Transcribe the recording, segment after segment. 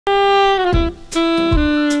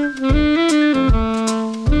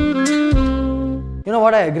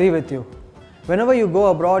agree with you. Whenever you go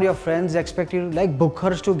abroad, your friends expect you like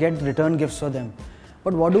bookers to get return gifts for them.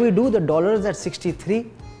 But what do? The dollar is at 63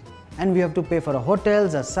 and we have to pay for our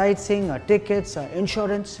hotels, our sightseeing, our tickets, our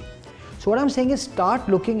insurance. So what I'm saying is start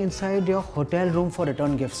looking inside your hotel room for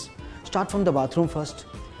return gifts. Start from the bathroom first.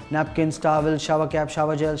 Napkins, towels, shower cap,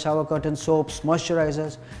 shower gel, shower curtains, soaps,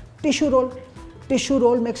 moisturizers, tissue roll. Tissue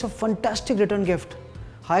roll makes a fantastic return gift.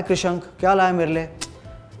 Hi Krishank, क्या लाया मेरे लिए?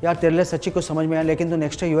 यार तेरे लिए सच्ची कुछ समझ में आया लेकिन तू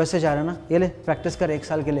नेक्स्ट यूएस से जा रहा है ना, ये ले प्रैक्टिस कर 1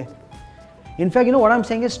 साल के लिए. In fact, you know what I'm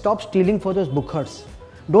saying is stop stealing for those bookers.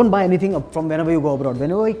 Don't buy anything up from whenever you go abroad.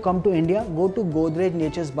 Whenever you come to India, go to Godrej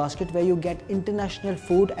Nature's Basket where you get international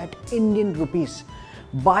food at Indian rupees.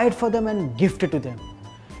 Buy it for them and gift it to them.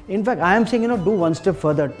 In fact, I am saying, do one step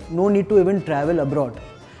further. No need to even travel abroad.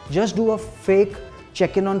 Just do a fake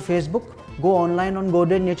check-in on Facebook. Go online on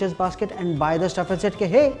Godrej Nature's Basket and buy the stuff and say,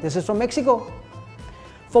 hey, this is from Mexico.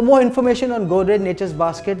 For more information on Godrej Nature's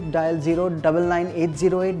Basket, dial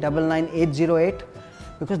 09980899808 99808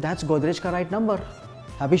 because that's Godrej Ka Right Number.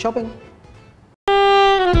 Happy shopping!